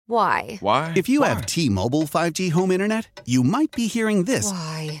Why? Why? If you have T-Mobile 5G home internet, you might be hearing this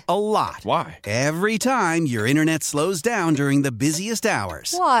Why? a lot. Why? Every time your internet slows down during the busiest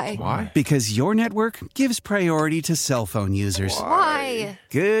hours. Why? Why? Because your network gives priority to cell phone users. Why?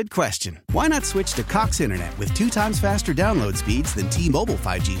 Good question. Why not switch to Cox Internet with 2 times faster download speeds than T-Mobile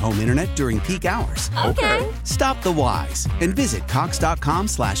 5G home internet during peak hours? Okay. Stop the whys and visit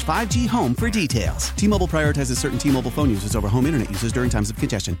cox.com/5G home for details. T-Mobile prioritizes certain T-Mobile phone users over home internet users during times of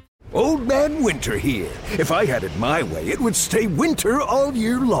congestion. Old Man Winter here. If I had it my way, it would stay winter all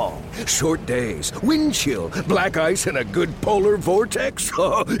year long. Short days, wind chill, black ice, and a good polar vortex.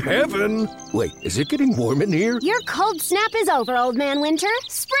 Oh, heaven. Wait, is it getting warm in here? Your cold snap is over, Old Man Winter.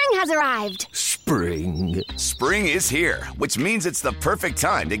 Spring has arrived. Spring. Spring is here, which means it's the perfect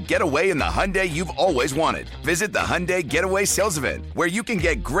time to get away in the Hyundai you've always wanted. Visit the Hyundai Getaway Sales Event, where you can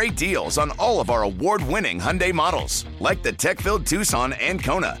get great deals on all of our award-winning Hyundai models, like the tech-filled Tucson and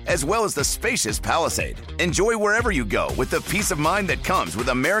Kona, as well as the spacious Palisade. Enjoy wherever you go with the peace of mind that comes with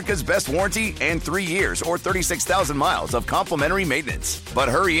America's best warranty and 3 years or 36,000 miles of complimentary maintenance. But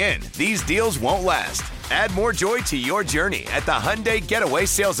hurry in, these deals won't last. Add more joy to your journey at the Hyundai Getaway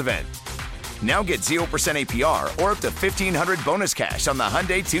Sales Event. Now get 0% APR or up to $1,500 bonus cash on the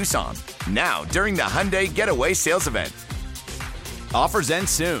Hyundai Tucson. Now, during the Hyundai Getaway Sales Event. Offers end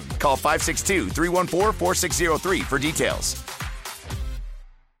soon. Call 562-314-4603 for details.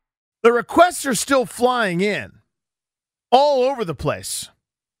 The requests are still flying in all over the place.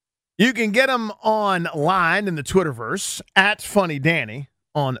 You can get them online in the Twitterverse, at Funny Danny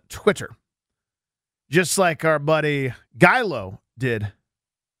on Twitter. Just like our buddy Gilo did.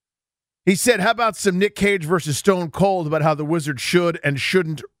 He said, how about some Nick Cage versus Stone Cold about how the Wizards should and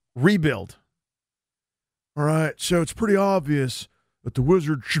shouldn't rebuild? All right, so it's pretty obvious that the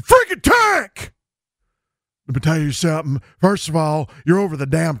Wizards should freaking tank! Let me tell you something. First of all, you're over the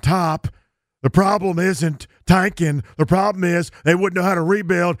damn top. The problem isn't tanking. The problem is they wouldn't know how to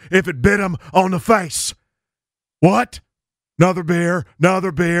rebuild if it bit them on the face. What? Another beer,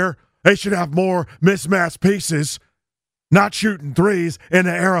 another beer. They should have more mismatched pieces, not shooting threes in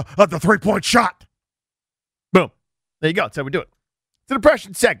the era of the three-point shot. Boom. There you go. That's how we do it. It's an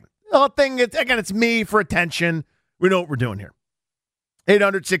impression segment. The whole thing, it's me for attention. We know what we're doing here.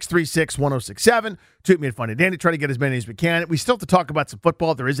 800-636-1067. Tweet me at Funny Danny. Try to get as many as we can. We still have to talk about some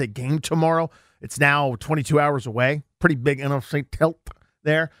football. There is a game tomorrow. It's now 22 hours away. Pretty big NFC tilt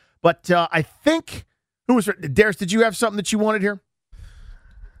there. But I think, Darius, did you have something that you wanted here?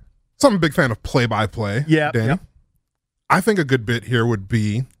 So I'm a big fan of play-by-play, Danny. Yeah. I think a good bit here would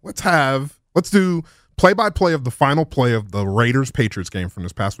be, let's do play-by-play of the final play of the Raiders-Patriots game from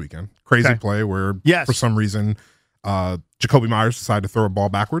this past weekend. Crazy play where, for some reason, Jacoby Myers decided to throw a ball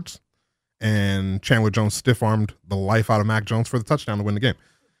backwards, and Chandler Jones stiff-armed the life out of Mac Jones for the touchdown to win the game.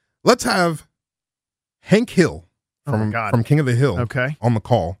 Let's have Hank Hill from King of the Hill on the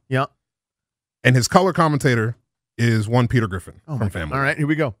call. Yeah. And his color commentator is one Peter Griffin from Family. All right, here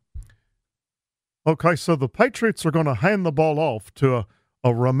we go. Okay, so the Patriots are going to hand the ball off to a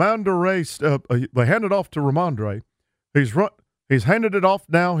Ramondre. They hand it off to Ramondre. He's handed it off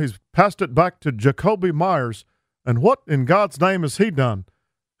now. He's passed it back to Jacoby Myers. And what in God's name has he done?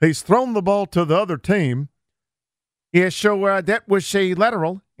 He's thrown the ball to the other team. Yeah, so that was a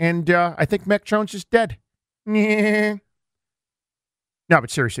lateral, and I think Mac Jones is dead. No, but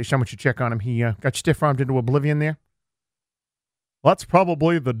seriously, someone should check on him. He got stiff-armed into oblivion there. Well, that's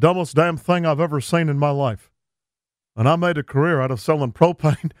probably the dumbest damn thing I've ever seen in my life. And I made a career out of selling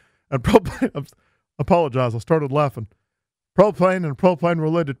propane and propane. I apologize, I started laughing. Propane and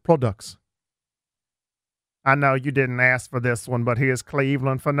propane-related products. I know you didn't ask for this one, but here's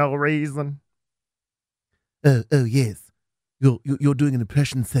Cleveland for no reason. Oh yes. You're doing an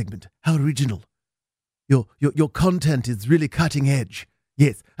impression segment. How original. Your content is really cutting edge.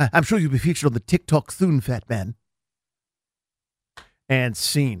 Yes, I'm sure you'll be featured on the TikTok soon, fat man. And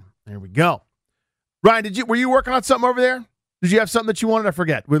scene. There we go. Ryan, were you working on something over there? Did you have something that you wanted? I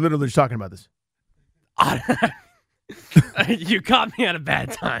forget. We're literally just talking about this. You caught me at a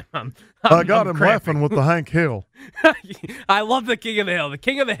bad time. I got him laughing with the Hank Hill. I love the King of the Hill. The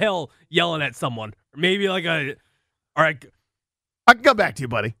King of the Hill yelling at someone. Maybe like a... All right. I can come back to you,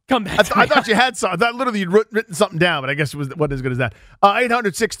 buddy. Come back to me. I thought you had something. I thought literally you'd written something down, but I guess it wasn't as good as that.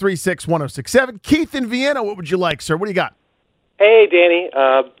 800-636-1067. Keith in Vienna, what would you like, sir? What do you got? Hey, Danny.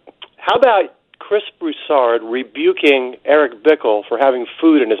 How about Chris Broussard rebuking Eric Bickel for having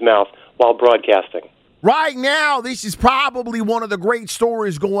food in his mouth while broadcasting? Right now, this is probably one of the great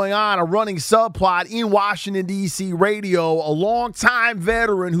stories going on, a running subplot in Washington, D.C. radio. A longtime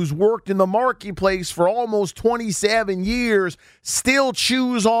veteran who's worked in the marketplace for almost 27 years still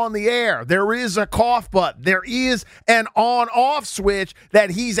chews on the air. There is a cough button. There is an on-off switch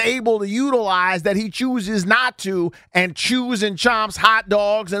that he's able to utilize that he chooses not to, and chews and chomps hot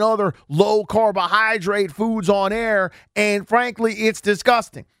dogs and other low-carbohydrate foods on air, and frankly, it's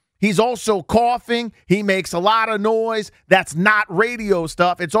disgusting. He's also coughing. He makes a lot of noise. That's not radio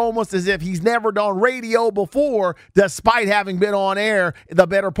stuff. It's almost as if he's never done radio before, despite having been on air the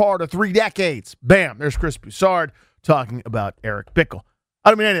better part of 3 decades. Bam, there's Chris Broussard talking about Eric Bickel. I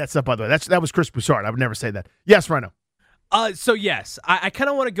don't mean any of that stuff, by the way. That was Chris Broussard. I would never say that. Yes, Rhino. So yes, I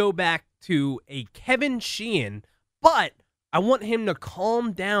kind of want to go back to a Kevin Sheehan, but I want him to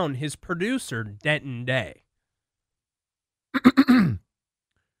calm down his producer, Denton Day.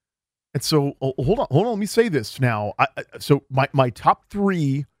 And so, hold on. Let me say this now. So my top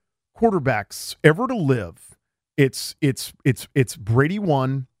 3 quarterbacks ever to live, it's Brady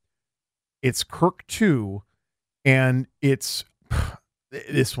 1, it's Kirk 2, and it's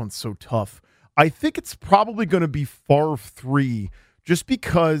this one's so tough. I think it's probably going to be Favre 3, just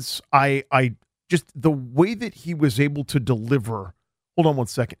because I just the way that he was able to deliver. Hold on one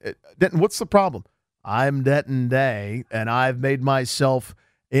second, Denton. What's the problem? I'm Denton Day, and I've made myself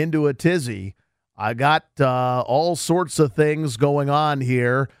into a tizzy. I got all sorts of things going on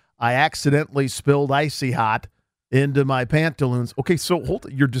here. I accidentally spilled Icy Hot into my pantaloons. Okay, so hold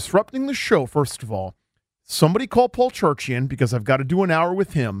it. You're disrupting the show, first of all. Somebody call Paul Churchian, because I've got to do an hour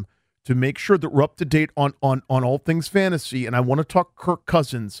with him to make sure that we're up to date on all things fantasy, and I want to talk Kirk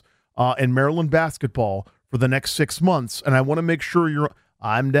Cousins and Maryland basketball for the next 6 months, and I want to make sure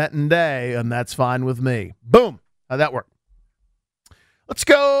I'm Denton Day, and that's fine with me. Boom. How'd that work? Let's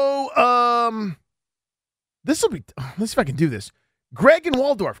go. Let's see if I can do this. Greg in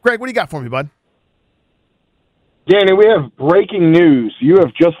Waldorf. Greg, what do you got for me, bud? Danny, we have breaking news. You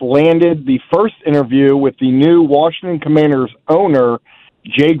have just landed the first interview with the new Washington Commanders owner,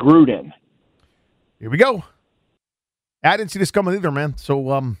 Jay Gruden. Here we go. I didn't see this coming either, man. So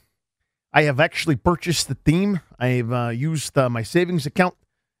I have actually purchased the theme. I've used my savings account,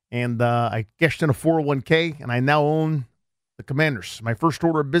 and I cashed in a 401k, and I now own the Commanders. My first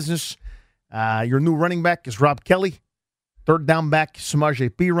order of business, your new running back is Rob Kelly. Third down back, Samaje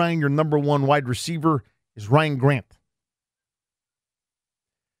Perine. Your number 1 wide receiver is Ryan Grant.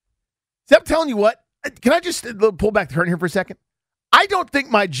 See, I'm telling you what, can I just pull back the curtain here for a second? I don't think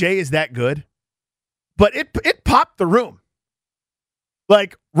my J is that good, but it popped the room.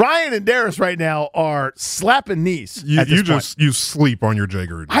 Like, Ryan and Darius right now are slapping knees. You sleep on your Jay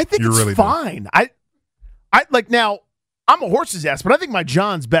Gruden. I think it's really fine. I like, now, I'm a horse's ass, but I think my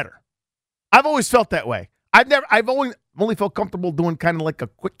John's better. I've always felt that way. I've only felt comfortable doing kind of like a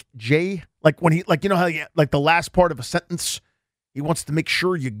quick J, like when he, like, you know how like the last part of a sentence, he wants to make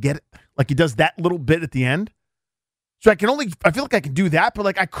sure you get it. Like he does that little bit at the end. So I feel like I can do that, but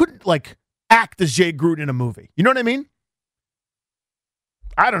like I couldn't like act as Jay Gruden in a movie. You know what I mean?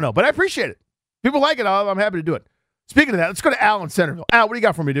 I don't know, but I appreciate it. People like it. I'm happy to do it. Speaking of that, let's go to Al in Centerville. Al, what do you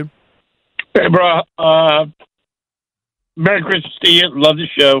got for me, dude? Hey, bro. Merry Christmas to you. Love the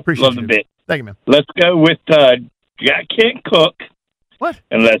show. Appreciate Love you, the bit. Thank you, man. Let's go with Jack Kent Cook. What?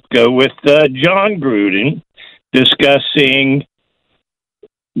 And let's go with John Gruden discussing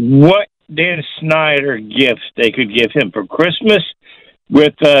what Dan Snyder gifts they could give him for Christmas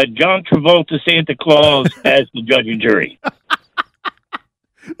with John Travolta, Santa Claus, as the judge and jury.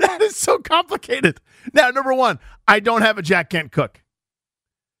 That is so complicated. Now, number 1, I don't have a Jack Kent Cook.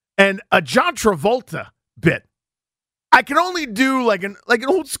 And a John Travolta bit, I can only do like an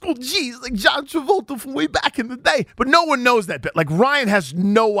old school, like John Travolta from way back in the day. But no one knows that bit. Like, Ryan has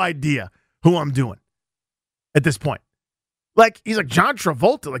no idea who I'm doing at this point. Like, he's like, John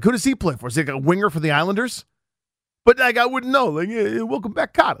Travolta. Like, who does he play for? Is he like a winger for the Islanders? But like, I wouldn't know. Like, yeah, welcome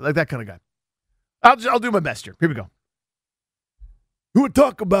back, Cotter. Like that kind of guy. I'll do my best here. Here we go. You want to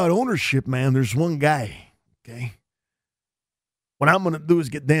talk about ownership, man? There's one guy, okay? What I'm going to do is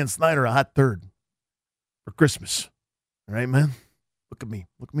get Dan Snyder a hot third for Christmas. All right, man? Look at me.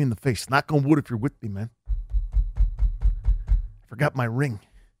 Look me in the face. Knock on wood if you're with me, man. I forgot my ring.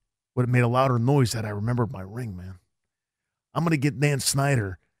 Would have made a louder noise had I remembered my ring, man. I'm going to get Dan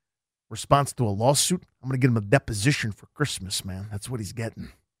Snyder response to a lawsuit. I'm going to get him a deposition for Christmas, man. That's what he's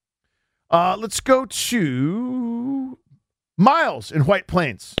getting. Let's go to Miles in White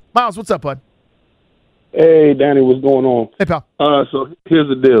Plains. Miles, what's up, bud? Hey, Danny, what's going on? Hey, pal. So here's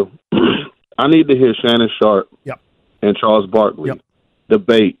the deal. I need to hear Shannon Sharp and Charles Barkley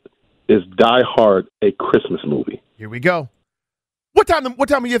debate is Die Hard a Christmas movie? Here we go. What time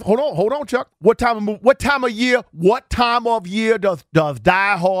of year? Hold on, Chuck. What time of year does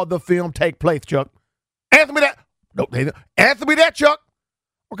Die Hard the film take place, Chuck? Answer me that. No, answer me that, Chuck.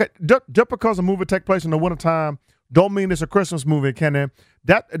 Okay, just because a movie takes place in the wintertime don't mean it's a Christmas movie, can it?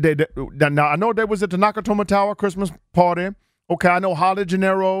 Now I know they was at the Nakatomi Tower Christmas party. Okay, I know Holly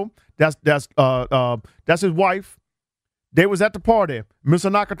Gennaro. That's his wife. They was at the party.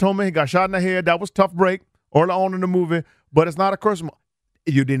 Mr. Nakatomi, he got shot in the head. That was a tough break early on in the movie, but it's not a Christmas.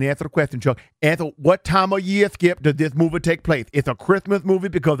 You didn't answer the question, Chuck. Answer what time of year, Skip, does this movie take place? It's a Christmas movie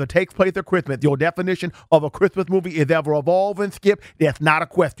because it takes place at Christmas. Your definition of a Christmas movie is ever evolving, Skip. That's not a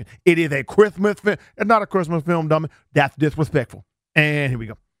question. It is a Christmas film. It's not a Christmas film, dummy. That's disrespectful. And here we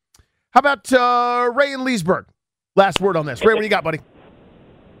go. How about Ray in Leesburg? Last word on this. Ray, what do you got, buddy?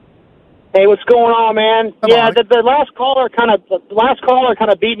 Hey, what's going on, man? The last caller kind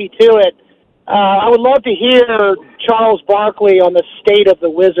of beat me to it. I would love to hear Charles Barkley on the state of the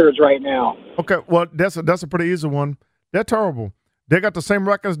Wizards right now. Okay, well, that's a pretty easy one. They're terrible. They got the same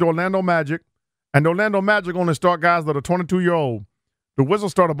record as the Orlando Magic, and the Orlando Magic only start guys that are 22-year-old. The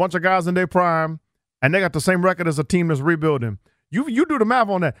Wizards start a bunch of guys in their prime, and they got the same record as a team that's rebuilding. You do the math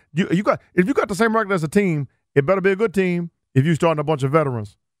on that. If you got the same record as a team, it better be a good team if you starting a bunch of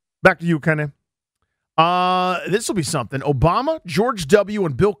veterans. Back to you, Kenny. This will be something. Obama, George W.,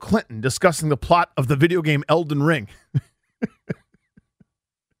 and Bill Clinton discussing the plot of the video game Elden Ring.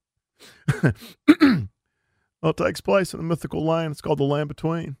 Well, it takes place in a mythical land. It's called The Land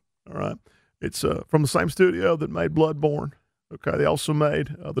Between. All right. It's from the same studio that made Bloodborne. Okay. They also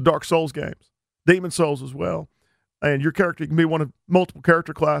made the Dark Souls games, Demon Souls as well. And your character can be one of multiple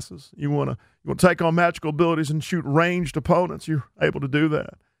character classes. You want to take on magical abilities and shoot ranged opponents. You're able to do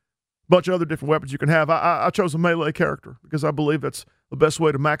that. Bunch of other different weapons you can have. I chose a melee character because I believe that's the best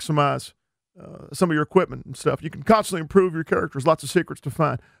way to maximize some of your equipment and stuff. You can constantly improve your characters. Lots of secrets to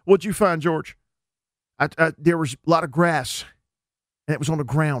find. What'd you find, George? There was a lot of grass, and it was on the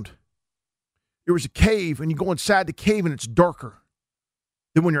ground. There was a cave, and you go inside the cave, and it's darker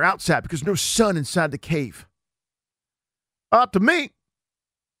than when you're outside because there's no sun inside the cave. To me,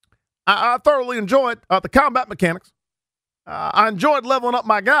 I thoroughly enjoyed the combat mechanics. I enjoyed leveling up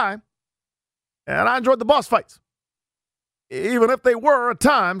my guy. And I enjoyed the boss fights, even if they were at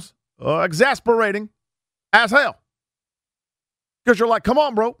times exasperating as hell. Because you're like, come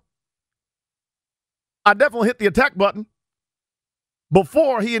on, bro. I definitely hit the attack button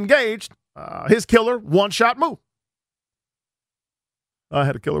before he engaged his killer one-shot move. I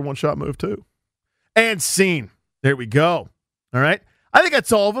had a killer one-shot move, too. And scene. There we go. All right. I think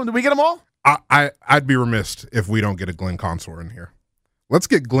that's all of them. Did we get them all? I'd be remiss if we don't get a Glenn Consor in here. Let's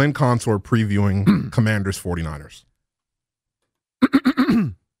get Glenn Consor previewing Commanders 49ers.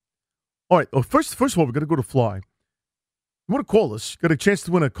 All right. Well, first of all, we're going to go to Fly. You want to call us? Got a chance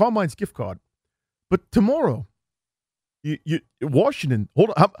to win a Carmine's gift card. But tomorrow, Washington.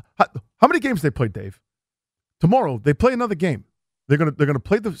 Hold on. How many games they played, Dave? Tomorrow they play another game. They're gonna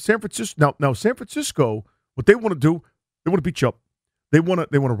play the San Francisco. Now San Francisco. What they want to do? They want to beat you up. They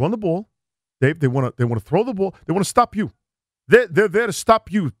want to run the ball, Dave. They want to throw the ball. They want to stop you. They're there to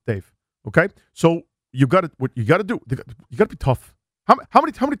stop you, Dave. Okay, so what you got to do. You got to be tough. How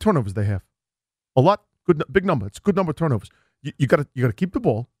many turnovers they have? A lot. Good, big number. It's a good number of turnovers. You got to keep the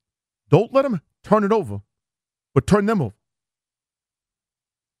ball. Don't let them turn it over, but turn them over.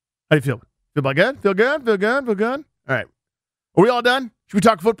 How do you feel? Feel good? Feel good? Feel good? Feel good? All right. Are we all done? Should we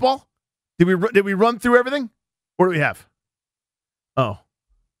talk football? Did we run through everything? What do we have? Oh.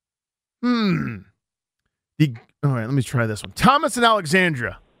 All right, let me try this one. Thomas and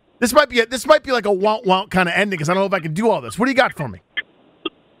Alexandria. This might be like a want kind of ending because I don't know if I can do all this. What do you got for me?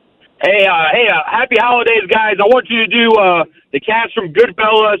 Hey, happy holidays, guys. I want you to do the cast from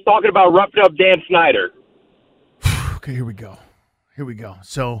Goodfellas talking about roughing up Dan Snyder. Okay, here we go.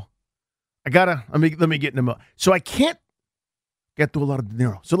 So I gotta let me get in the so I can't get through a lot of De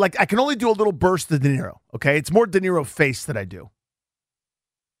Niro. So like I can only do a little burst of De Niro. Okay, it's more De Niro face that I do.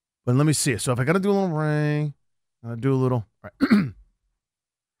 But let me see. So if I gotta do a little Ray, I'll do a little. All right.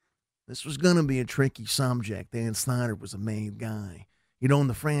 This was gonna be a tricky subject. Dan Snyder was a made guy. He'd owned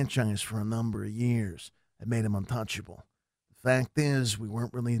the franchise for a number of years. It made him untouchable. The fact is, we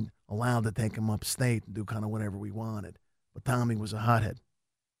weren't really allowed to take him upstate and do kind of whatever we wanted. But Tommy was a hothead.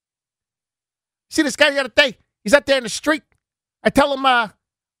 See this guy the other day? He's out there in the street. I tell him, $7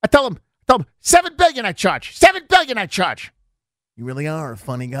 billion I charge. $7 billion I charge. You really are a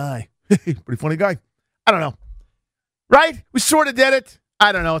funny guy. Pretty funny guy. I don't know. Right? We sort of did it.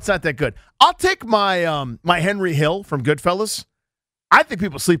 I don't know. It's not that good. I'll take my my Henry Hill from Goodfellas. I think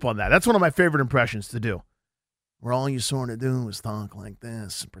people sleep on that. That's one of my favorite impressions to do. Where all you sort of do is talk like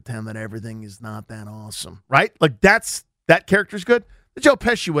this and pretend that everything is not that awesome, right? Like that character's good. The Joe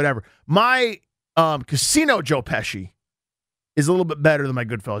Pesci, whatever. My Casino Joe Pesci is a little bit better than my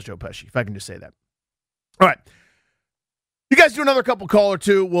Goodfellas Joe Pesci, if I can just say that. All right. You guys do another couple call or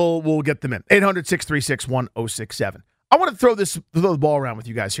two, we'll get them in. 800-636-1067. I want to throw the ball around with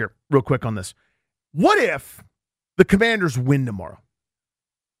you guys here real quick on this. What if the Commanders win tomorrow?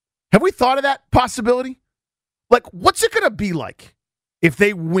 Have we thought of that possibility? Like, what's it going to be like if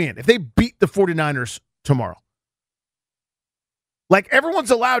they win, if they beat the 49ers tomorrow? Like,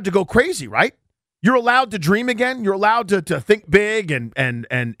 everyone's allowed to go crazy, right? You're allowed to dream again. You're allowed to think big, and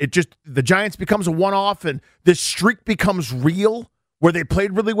it just, the Giants becomes a one-off, and this streak becomes real where they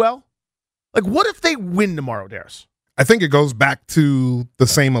played really well. Like, what if they win tomorrow, Darius? I think it goes back to the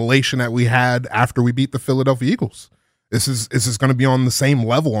same elation that we had after we beat the Philadelphia Eagles. This is going to be on the same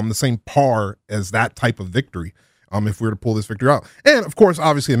level, on the same par as that type of victory, if we were to pull this victory out. And, of course,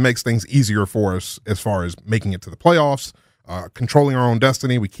 obviously it makes things easier for us as far as making it to the playoffs, controlling our own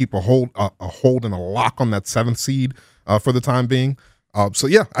destiny. We keep a hold and a lock on that 7th seed for the time being. So,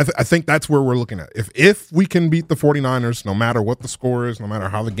 yeah, I think that's where we're looking at. If we can beat the 49ers, no matter what the score is, no matter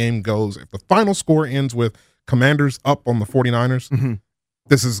how the game goes, if the final score ends with Commanders up on the 49ers,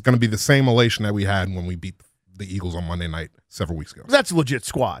 this is going to be the same elation that we had when we beat the Eagles on Monday night several weeks ago. That's a legit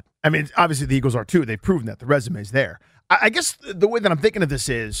squad. I mean, obviously the Eagles are too. They've proven that. The resume's there. I guess the way that I'm thinking of this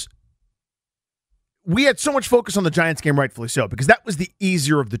is we had so much focus on the Giants game, rightfully so, because that was the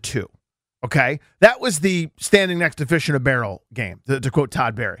easier of the two, okay? That was the standing next to fish in a barrel game, to quote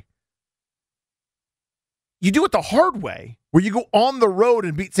Todd Berry. You do it the hard way, where you go on the road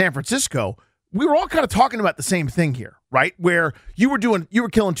and beat San Francisco. We were all kind of talking about the same thing here, right? Where you were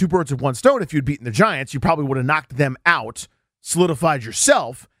killing two birds with one stone. If you'd beaten the Giants, you probably would have knocked them out, solidified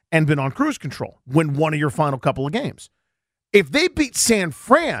yourself, and been on cruise control, win one of your final couple of games. If they beat San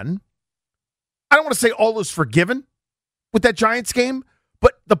Fran, I don't want to say all is forgiven with that Giants game,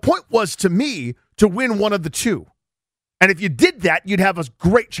 but the point was, to me, to win one of the two. And if you did that, you'd have a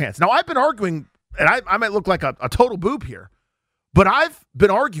great chance. Now, I've been arguing, and I might look like a total boob here, but I've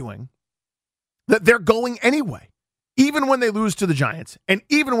been arguing that they're going anyway, even when they lose to the Giants, and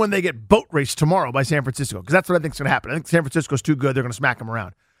even when they get boat raced tomorrow by San Francisco, because that's what I think is going to happen. I think San Francisco's too good. They're going to smack them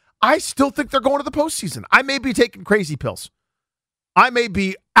around. I still think they're going to the postseason. I may be taking crazy pills. I may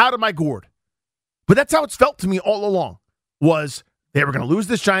be out of my gourd. But that's how it's felt to me all along, was they were going to lose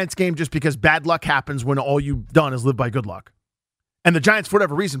this Giants game just because bad luck happens when all you've done is live by good luck. And the Giants, for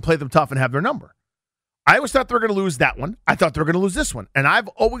whatever reason, play them tough and have their number. I always thought they were going to lose that one. I thought they were going to lose this one. And I've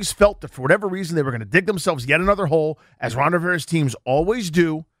always felt that for whatever reason, they were going to dig themselves yet another hole, as Ron Rivera's teams always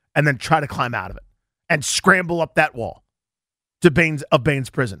do, and then try to climb out of it and scramble up that wall to Baines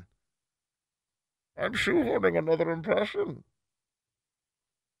prison. I'm shoehorning another impression.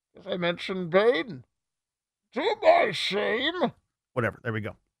 If I mention Bain, to my shame. Whatever, there we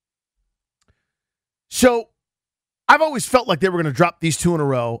go. So, I've always felt like they were going to drop these two in a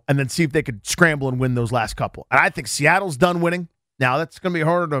row and then see if they could scramble and win those last couple. And I think Seattle's done winning. Now, that's going to be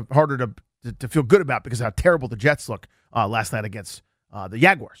harder to feel good about because of how terrible the Jets look last night against the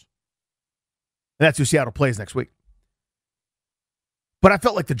Jaguars. And that's who Seattle plays next week. But I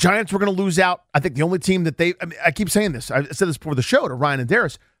felt like the Giants were going to lose out. I think the only team that I keep saying this. I said this before the show to Ryan and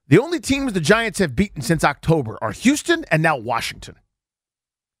Darius. The only teams the Giants have beaten since October are Houston and now Washington.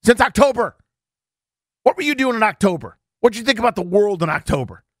 Since October. What were you doing in October? What did you think about the world in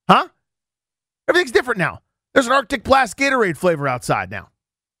October? Huh? Everything's different now. There's an Arctic Blast Gatorade flavor outside now.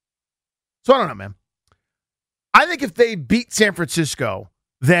 So I don't know, man. I think if they beat San Francisco,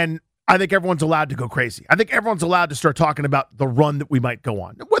 then I think everyone's allowed to go crazy. I think everyone's allowed to start talking about the run that we might go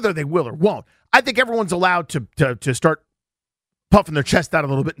on, whether they will or won't. I think everyone's allowed to start puffing their chest out a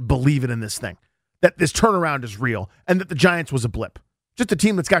little bit and believe it in this thing, that this turnaround is real and that the Giants was a blip. Just a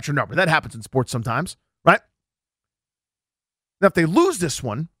team that's got your number. That happens in sports sometimes, right? Now, if they lose this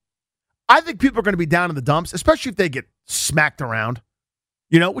one, I think people are going to be down in the dumps, especially if they get smacked around,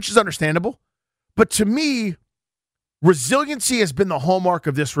 which is understandable. But to me, resiliency has been the hallmark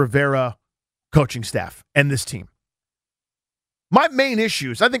of this Rivera coaching staff and this team. My main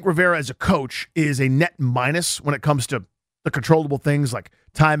issues, I think Rivera as a coach is a net minus when it comes to the controllable things like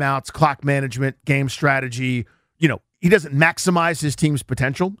timeouts, clock management, game strategy. He doesn't maximize his team's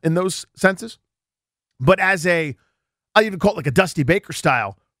potential in those senses. But as I even call it like a Dusty Baker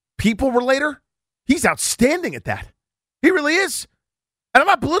style people relator, he's outstanding at that. He really is. And I'm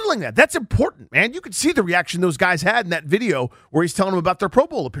not belittling that. That's important, man. You could see the reaction those guys had in that video where he's telling them about their Pro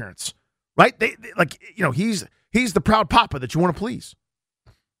Bowl appearance, right? He's the proud papa that you want to please.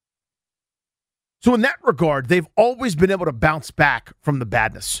 So in that regard, they've always been able to bounce back from the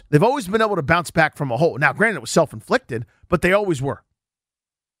badness. They've always been able to bounce back from a hole. Now, granted, it was self-inflicted, but they always were.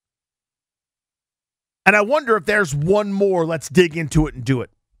 And I wonder if there's one more, let's dig into it and do it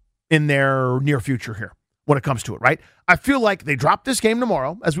in their near future here when it comes to it, right? I feel like they drop this game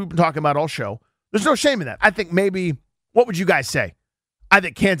tomorrow, as we've been talking about all show. There's no shame in that. I think maybe, what would you guys say? I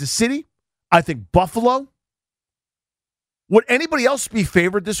think Kansas City. I think Buffalo. Would anybody else be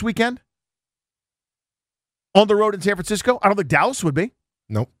favored this weekend? On the road in San Francisco? I don't think Dallas would be.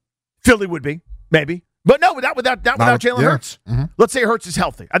 Nope. Philly would be, maybe. But no, without Jalen Hurts. Mm-hmm. Let's say Hurts is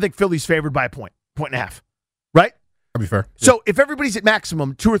healthy. I think Philly's favored by a point and a half. Right? That'd be fair. So if everybody's at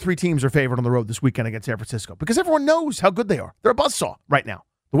maximum, 2 or 3 teams are favored on the road this weekend against San Francisco because everyone knows how good they are. They're a buzzsaw right now.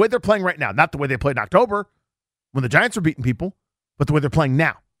 The way they're playing right now. Not the way they played in October when the Giants were beating people, but the way they're playing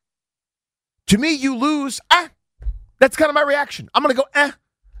now. To me, you lose. That's kind of my reaction. I'm going to go,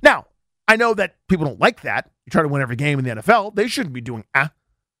 Now, I know that people don't like that. You try to win every game in the NFL. They shouldn't be doing, But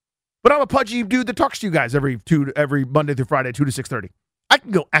I'm a pudgy dude that talks to you guys every Monday through Friday, 2 to 6:30. I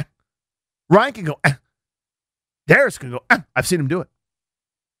can go, Ryan can go, Darius can go, I've seen him do it.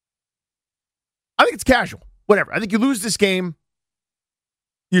 I think it's casual. Whatever. I think you lose this game,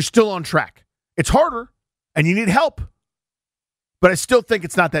 you're still on track. It's harder, and you need help. But I still think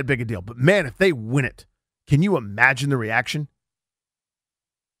it's not that big a deal. But, man, if they win it, can you imagine the reaction?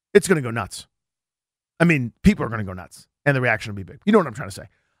 It's going to go nuts. I mean, people are going to go nuts, and the reaction will be big. You know what I'm trying to say.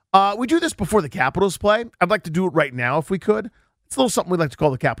 We do this before the Capitals play. I'd like to do it right now if we could. It's a little something we like to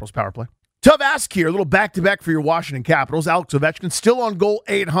call the Capitals Power Play. Tough ask here, a little back-to-back for your Washington Capitals. Alex Ovechkin still on goal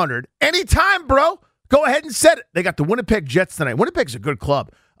 800. Anytime, bro. Go ahead and set it. They got the Winnipeg Jets tonight. Winnipeg's a good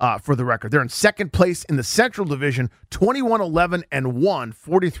club for the record. They're in second place in the Central Division, 21-11-1,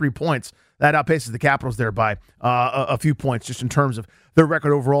 43 points. That outpaces the Capitals there by a few points just in terms of their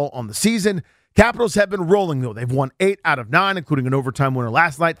record overall on the season. Capitals have been rolling, though. They've won 8 out of 9, including an overtime winner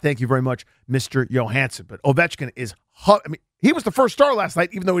last night. Thank you very much, Mr. Johansson. But Ovechkin is he was the first star last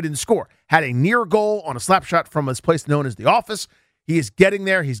night, even though he didn't score. Had a near goal on a slap shot from his place known as The Office. He is getting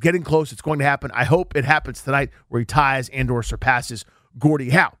there. He's getting close. It's going to happen. I hope it happens tonight where he ties and or surpasses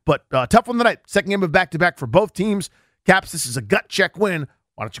Gordie Howe. But tough one tonight. Second game of back-to-back for both teams. Caps, this is a gut check win.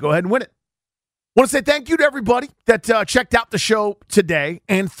 Why don't you go ahead and win it? Want to say thank you to everybody that checked out the show today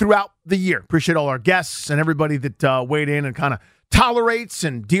and throughout the year. Appreciate all our guests and everybody that weighed in and kind of tolerates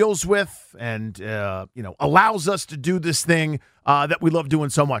and deals with and allows us to do this thing that we love doing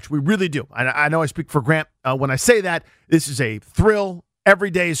so much. We really do. I know I speak for Grant when I say that. This is a thrill.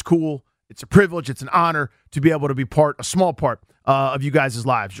 Every day is cool. It's a privilege. It's an honor to be able to be a small part of you guys'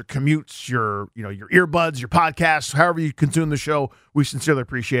 lives, your commutes, your earbuds, your podcasts, however you consume the show. We sincerely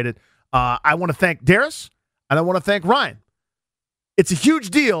appreciate it. I want to thank Darius, and I want to thank Ryan. It's a huge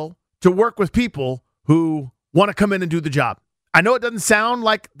deal to work with people who want to come in and do the job. I know it doesn't sound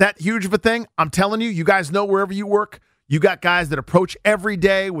like that huge of a thing. I'm telling you, you guys know wherever you work, you got guys that approach every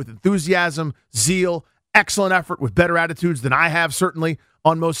day with enthusiasm, zeal, excellent effort, with better attitudes than I have, certainly,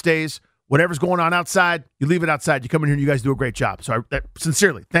 on most days. Whatever's going on outside, you leave it outside. You come in here and you guys do a great job. So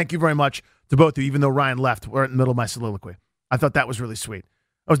sincerely, thank you very much to both of you, even though Ryan left. We're in the middle of my soliloquy. I thought that was really sweet.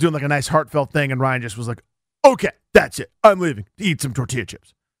 I was doing like a nice heartfelt thing, and Ryan just was like, okay, that's it. I'm leaving to eat some tortilla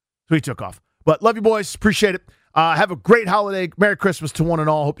chips. So he took off. But love you, boys. Appreciate it. Have a great holiday. Merry Christmas to one and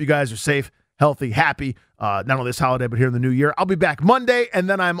all. Hope you guys are safe, healthy, happy, not only this holiday, but here in the new year. I'll be back Monday, and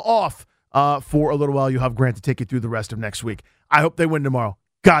then I'm off for a little while. You'll have Grant to take you through the rest of next week. I hope they win tomorrow.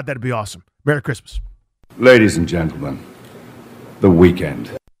 God, that'd be awesome. Merry Christmas. Ladies and gentlemen, the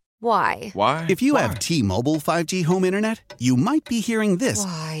weekend. Why? Why? If you have T-Mobile 5G home internet, you might be hearing this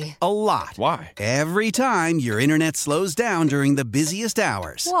Why? a lot. Why? Every time your internet slows down during the busiest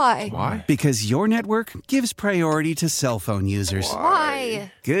hours. Why? Why? Because your network gives priority to cell phone users.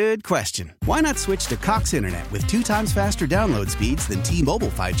 Why? Good question. Why not switch to Cox Internet with 2 times faster download speeds than T-Mobile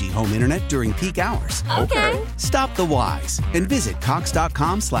 5G home internet during peak hours? Okay. Stop the whys and visit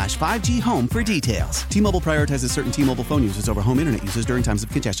cox.com/5G home for details. T-Mobile prioritizes certain T-Mobile phone users over home internet users during times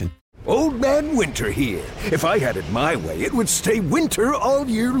of congestion. Old Man Winter here. If I had it my way, it would stay winter all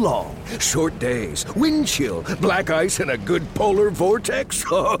year long. Short days, wind chill, black ice, and a good polar vortex.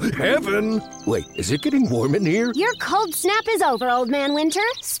 Oh, heaven. Wait, is it getting warm in here? Your cold snap is over, Old Man Winter.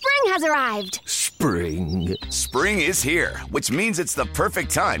 Spring has arrived. spring. Spring is here, which means it's the perfect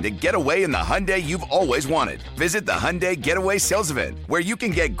time to get away in the Hyundai you've always wanted. Visit the Hyundai Getaway Sales Event, where you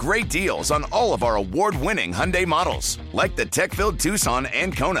can get great deals on all of our award-winning Hyundai models, like the tech-filled Tucson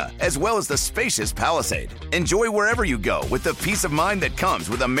and Kona, as well as the spacious Palisade. Enjoy wherever you go with the peace of mind that comes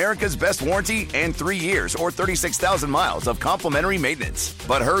with America's best warranty and 3 years or 36,000 miles of complimentary maintenance.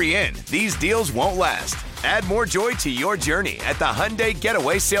 But hurry in, these deals won't last. Add more joy to your journey at the Hyundai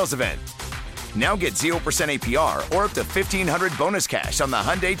Getaway Sales Event. Now get 0% APR or up to $1,500 bonus cash on the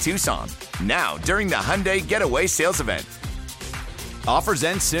Hyundai Tucson. Now, during the Hyundai Getaway Sales Event. Offers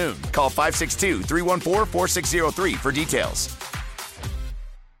end soon. Call 562-314-4603 for details.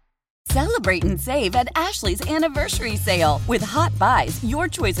 Celebrate and save at Ashley's Anniversary Sale. With Hot Buys, your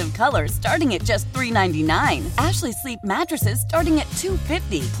choice of colors starting at just $3.99. Ashley Sleep mattresses starting at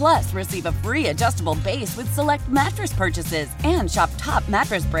 $2.50. Plus, receive a free adjustable base with select mattress purchases. And shop top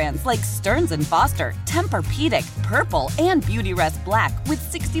mattress brands like Stearns & Foster, Tempur-Pedic, Purple, and Beautyrest Black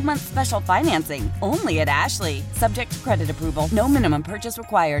with 60-month special financing. Only at Ashley. Subject to credit approval. No minimum purchase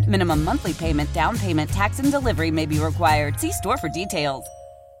required. Minimum monthly payment, down payment, tax, and delivery may be required. See store for details.